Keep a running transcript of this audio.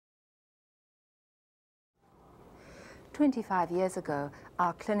25 years ago,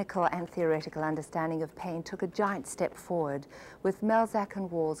 our clinical and theoretical understanding of pain took a giant step forward with Melzack and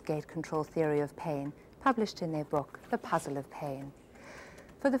Wall's gate control theory of pain, published in their book, The Puzzle of Pain.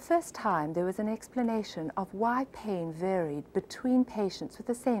 For the first time, there was an explanation of why pain varied between patients with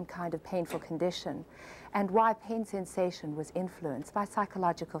the same kind of painful condition, and why pain sensation was influenced by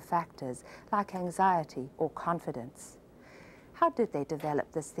psychological factors like anxiety or confidence. How did they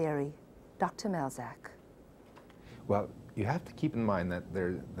develop this theory? Dr. Melzack. Well, you have to keep in mind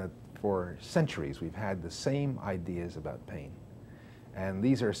that for centuries we've had the same ideas about pain. And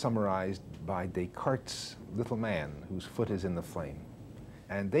these are summarized by Descartes' little man whose foot is in the flame.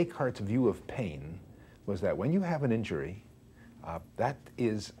 And Descartes' view of pain was that when you have an injury, that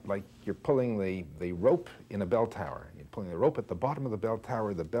is like you're pulling the rope in a bell tower. You're pulling the rope at the bottom of the bell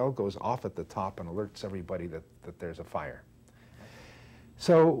tower, the bell goes off at the top and alerts everybody that there's a fire.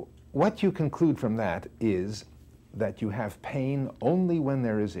 So what you conclude from that is that you have pain only when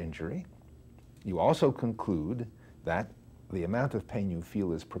there is injury. You also conclude that the amount of pain you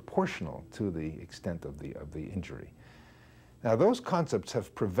feel is proportional to the extent of the injury. Now those concepts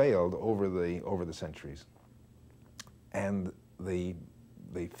have prevailed over the centuries, and the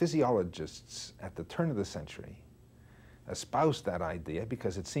physiologists at the turn of the century espoused that idea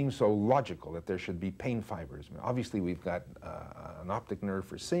because it seems so logical that there should be pain fibers. I mean, obviously we've got an optic nerve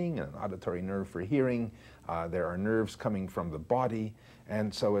for seeing and an auditory nerve for hearing. There are nerves coming from the body,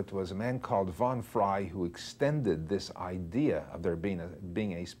 and so it was a man called von Frey who extended this idea of there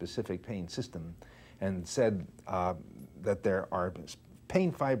being a specific pain system and said that there are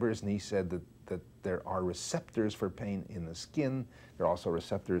pain fibers, and he said that there are receptors for pain in the skin. There are also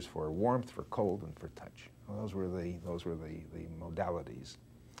receptors for warmth, for cold, and for touch. Well, those were the modalities.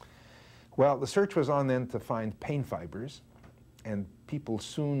 Well, the search was on then to find pain fibers, and people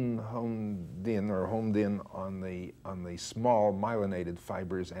soon homed in on the small myelinated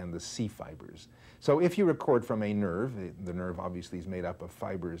fibers and the C fibers. So if you record from a nerve, the nerve obviously is made up of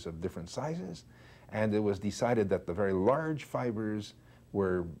fibers of different sizes, and it was decided that the very large fibers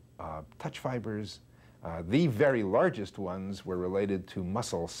were touch fibers. The very largest ones were related to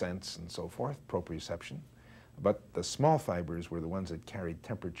muscle sense and so forth, proprioception. But the small fibers were the ones that carried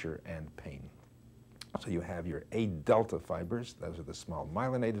temperature and pain. So you have your A delta fibers, those are the small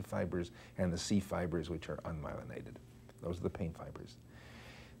myelinated fibers, and the C fibers, which are unmyelinated. Those are the pain fibers.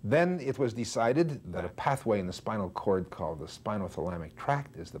 Then it was decided that a pathway in the spinal cord called the spinothalamic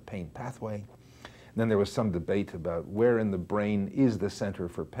tract is the pain pathway. Then there was some debate about where in the brain is the center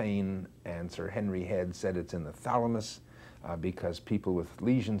for pain, and Sir Henry Head said it's in the thalamus because people with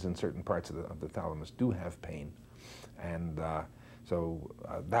lesions in certain parts of the thalamus do have pain. And so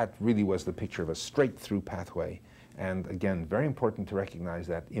that really was the picture of a straight-through pathway. And again, very important to recognize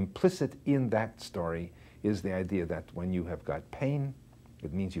that implicit in that story is the idea that when you have got pain,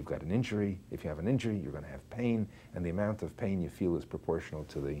 it means you've got an injury. If you have an injury, you're going to have pain, and the amount of pain you feel is proportional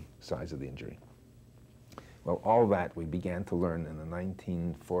to the size of the injury. Well, all that we began to learn in the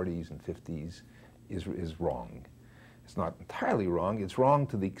 1940s and 50s is wrong. It's not entirely wrong. It's wrong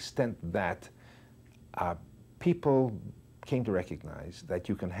to the extent that people came to recognize that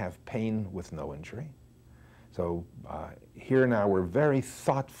you can have pain with no injury. So here now we're very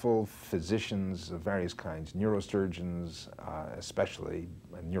thoughtful physicians of various kinds, neurosurgeons especially,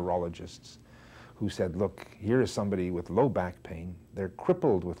 and neurologists, who said, look, here is somebody with low back pain. They're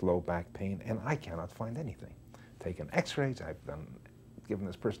crippled with low back pain, and I cannot find anything. Taken x-rays, I've given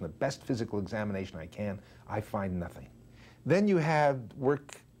this person the best physical examination I can. I find nothing. Then you had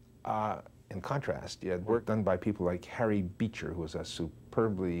work, in contrast, you had work done by people like Harry Beecher, who was a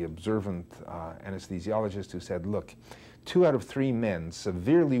superbly observant anesthesiologist, who said, look, 2 out of 3 men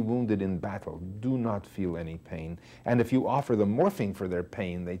severely wounded in battle do not feel any pain. And if you offer them morphine for their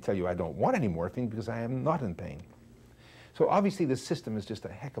pain, they tell you, I don't want any morphine because I am not in pain. So obviously the system is just a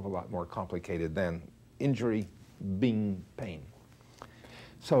heck of a lot more complicated than injury being pain.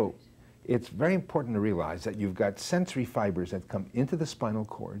 So it's very important to realize that you've got sensory fibers that come into the spinal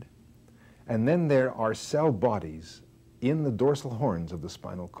cord, and then there are cell bodies in the dorsal horns of the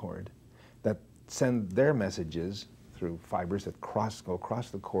spinal cord that send their messages through fibers that go across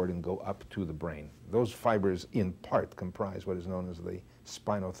the cord and go up to the brain. Those fibers, in part, comprise what is known as the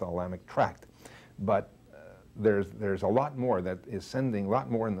spinothalamic tract. But there's a lot more that is sending, a lot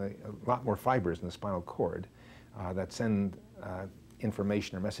more fibers in the spinal cord that send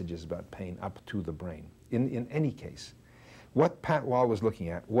information or messages about pain up to the brain. In any case, what Pat Wall was looking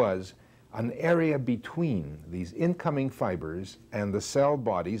at was an area between these incoming fibers and the cell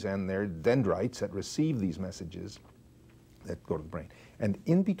bodies and their dendrites that receive these messages, that go to the brain. And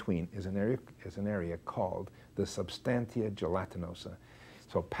in between is an area called the substantia gelatinosa.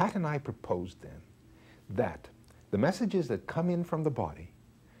 So Pat and I proposed then that the messages that come in from the body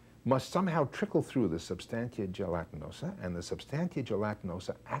must somehow trickle through the substantia gelatinosa, and the substantia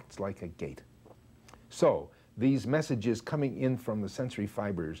gelatinosa acts like a gate. So these messages coming in from the sensory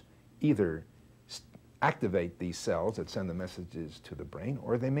fibers either activate these cells that send the messages to the brain,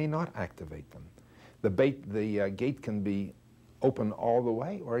 or they may not activate them. The gate can be open all the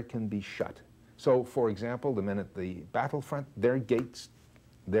way, or it can be shut. So, for example, the men at the battlefront, their gates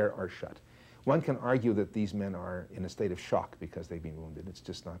there are shut. One can argue that these men are in a state of shock because they've been wounded. It's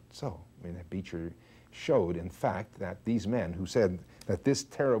just not so. I mean, Beecher showed, in fact, that these men who said that this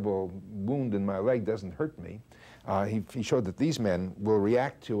terrible wound in my leg doesn't hurt me, he showed that these men will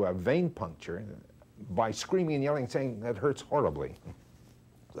react to a vein puncture by screaming and yelling, saying that hurts horribly.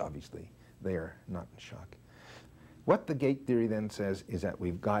 Obviously, they are not in shock. What the gate theory then says is that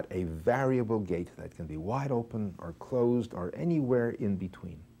we've got a variable gate that can be wide open or closed or anywhere in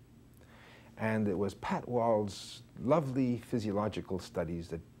between. And it was Pat Wald's lovely physiological studies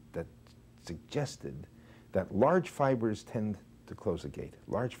that suggested that large fibers tend to close a gate,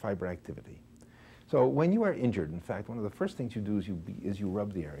 large fiber activity. So when you are injured, in fact, one of the first things you do is you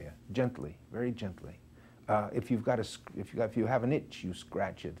rub the area gently, very gently. If you have an itch, you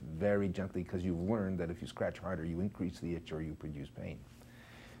scratch it very gently because you've learned that if you scratch harder, you increase the itch or you produce pain.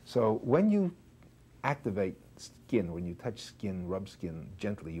 So when you activate skin, when you touch skin, rub skin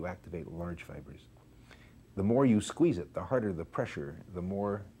gently, you activate large fibers. The more you squeeze it, the harder the pressure, the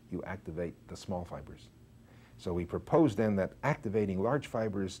more you activate the small fibers. So we propose then that activating large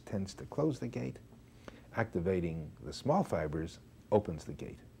fibers tends to close the gate, activating the small fibers opens the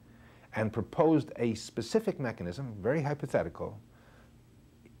gate, and proposed a specific mechanism, very hypothetical,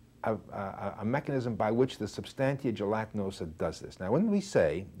 a mechanism by which the substantia gelatinosa does this. Now, when we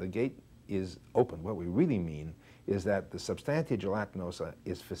say the gate is open, what we really mean is that the substantia gelatinosa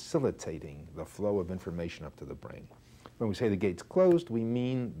is facilitating the flow of information up to the brain. When we say the gate's closed, we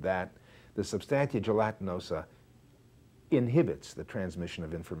mean that the substantia gelatinosa inhibits the transmission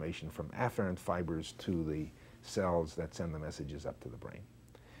of information from afferent fibers to the cells that send the messages up to the brain.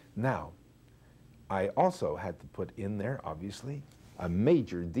 Now, I also had to put in there, obviously, a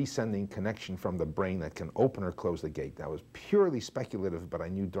major descending connection from the brain that can open or close the gate. That was purely speculative, but I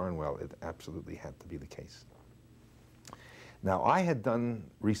knew darn well it absolutely had to be the case. Now, I had done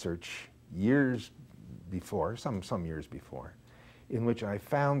research years before, some years before, in which I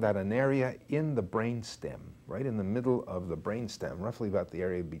found that an area in the brain stem, right in the middle of the brain stem, roughly about the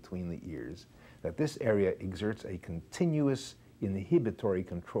area between the ears, that this area exerts a continuous inhibitory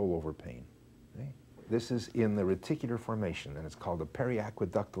control over pain. Okay? This is in the reticular formation, and it's called the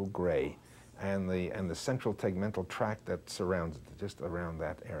periaqueductal gray, and the central tegmental tract that surrounds it, just around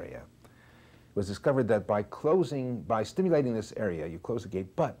that area. It was discovered that by stimulating this area, you close the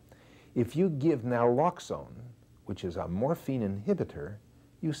gate, but if you give naloxone, which is a morphine inhibitor,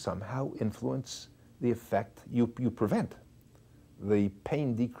 you somehow influence the effect, you prevent the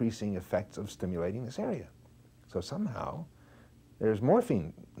pain decreasing effects of stimulating this area. So somehow there's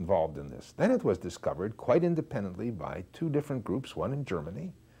morphine involved in this. Then it was discovered quite independently by two different groups, one in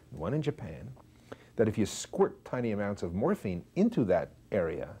Germany and one in Japan, that if you squirt tiny amounts of morphine into that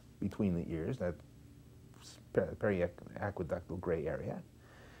area between the ears, that periaqueductal gray area,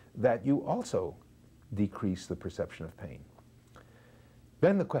 that you also decrease the perception of pain.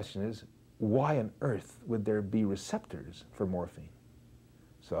 Then the question is, why on earth would there be receptors for morphine?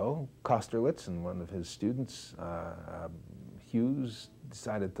 So Kosterlitz and one of his students, Hughes,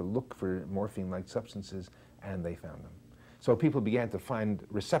 decided to look for morphine-like substances, and they found them. So people began to find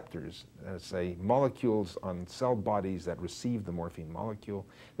receptors, say molecules on cell bodies that receive the morphine molecule.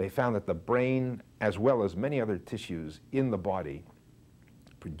 They found that the brain, as well as many other tissues in the body,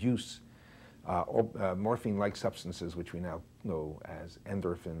 produce morphine-like substances, which we now know as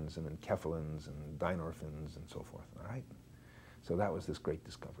endorphins and enkephalins and dynorphins and so forth, all right? So that was this great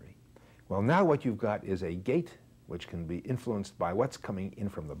discovery. Well, now what you've got is a gate which can be influenced by what's coming in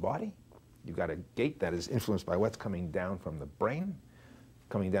from the body. You've got a gate that is influenced by what's coming down from the brain,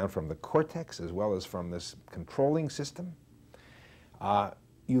 coming down from the cortex, as well as from this controlling system.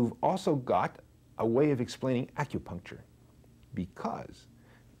 You've also got a way of explaining acupuncture, because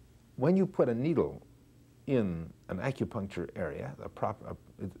when you put a needle in an acupuncture area, a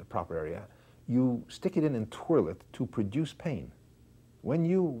proper area, you stick it in and twirl it to produce pain. When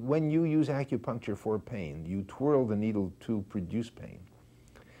you use acupuncture for pain, you twirl the needle to produce pain.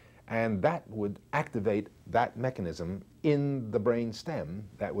 And that would activate that mechanism in the brain stem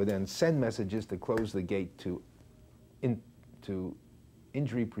that would then send messages to close the gate to to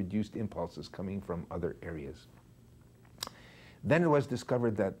injury-produced impulses coming from other areas. Then it was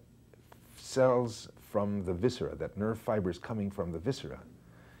discovered that cells from the viscera, that nerve fibers coming from the viscera,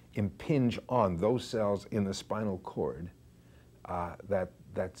 impinge on those cells in the spinal cord that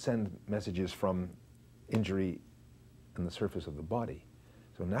send messages from injury in the surface of the body.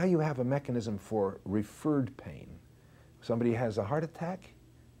 So now you have a mechanism for referred pain. Somebody has a heart attack,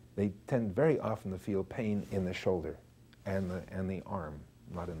 they tend very often to feel pain in the shoulder and the arm,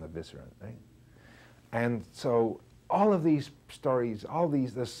 not in the viscera, right? And so all of these stories, all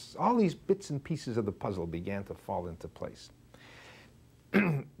these bits and pieces of the puzzle began to fall into place.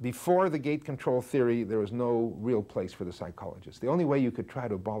 Before the gate control theory, there was no real place for the psychologist. The only way you could try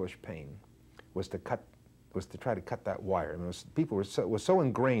to abolish pain was to try to cut that wire. And people were so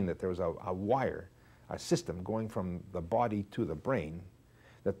ingrained that there was a wire, a system going from the body to the brain,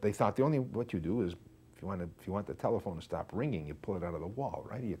 that they thought what you do is, if you want the telephone to stop ringing, you pull it out of the wall,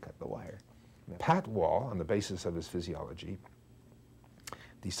 right? Or you cut the wire. Pat Wall, on the basis of his physiology,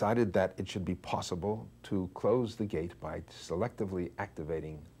 decided that it should be possible to close the gate by selectively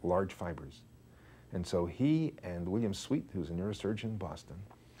activating large fibers. And so he and William Sweet, who's a neurosurgeon in Boston,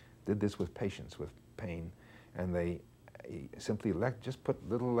 did this with patients with pain, and they simply just put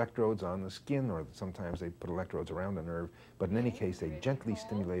little electrodes on the skin, or sometimes they put electrodes around the nerve, but in any case they gently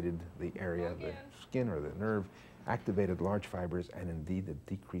stimulated the area, the skin or the nerve, activated large fibers, and indeed it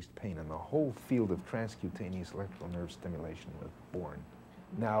decreased pain, and the whole field of transcutaneous electrical nerve stimulation was born.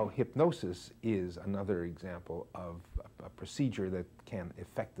 Now, hypnosis is another example of a procedure that can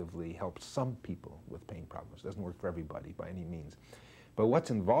effectively help some people with pain problems. It doesn't work for everybody by any means. But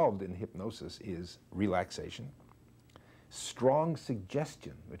what's involved in hypnosis is relaxation, strong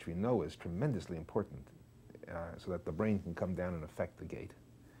suggestion, which we know is tremendously important, so that the brain can come down and affect the gate.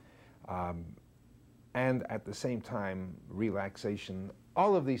 And at the same time, relaxation.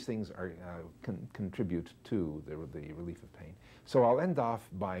 All of these things contribute to the relief of pain. So I'll end off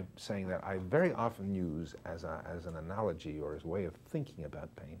by saying that I very often use as an analogy or as a way of thinking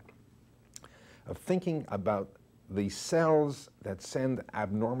about pain, of thinking about the cells that send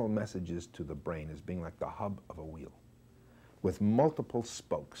abnormal messages to the brain as being like the hub of a wheel, with multiple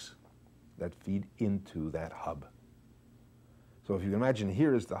spokes that feed into that hub. So if you can imagine,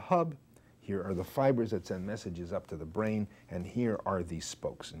 here is the hub, here are the fibers that send messages up to the brain, and here are these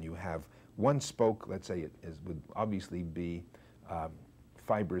spokes. And you have one spoke, let's say would obviously be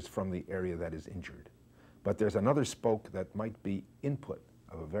fibers from the area that is injured. But there's another spoke that might be input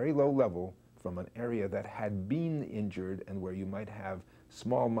of a very low level from an area that had been injured, and where you might have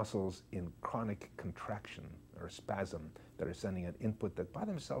small muscles in chronic contraction or spasm that are sending an input that by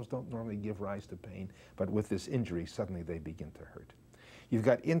themselves don't normally give rise to pain, but with this injury suddenly they begin to hurt. You've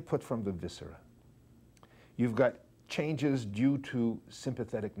got input from the viscera. You've got changes due to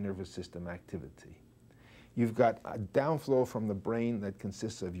sympathetic nervous system activity. You've got a downflow from the brain that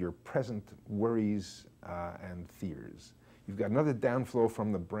consists of your present worries and fears. You've got another downflow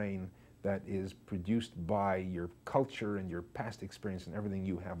from the brain that is produced by your culture and your past experience and everything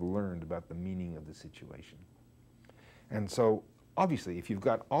you have learned about the meaning of the situation. And so, obviously, if you've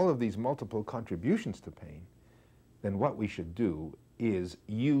got all of these multiple contributions to pain, then what we should do is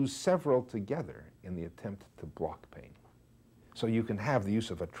use several together in the attempt to block pain. So you can have the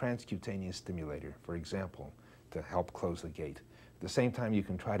use of a transcutaneous stimulator, for example, to help close the gate. At the same time, you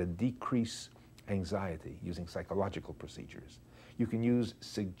can try to decrease anxiety using psychological procedures. You can use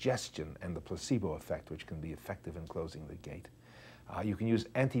suggestion and the placebo effect, which can be effective in closing the gate. You can use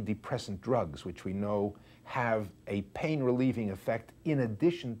antidepressant drugs, which we know have a pain-relieving effect in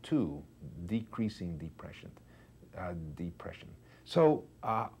addition to decreasing depression. So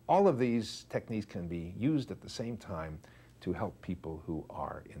all of these techniques can be used at the same time to help people who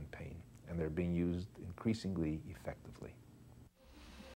are in pain, and they're being used increasingly effectively.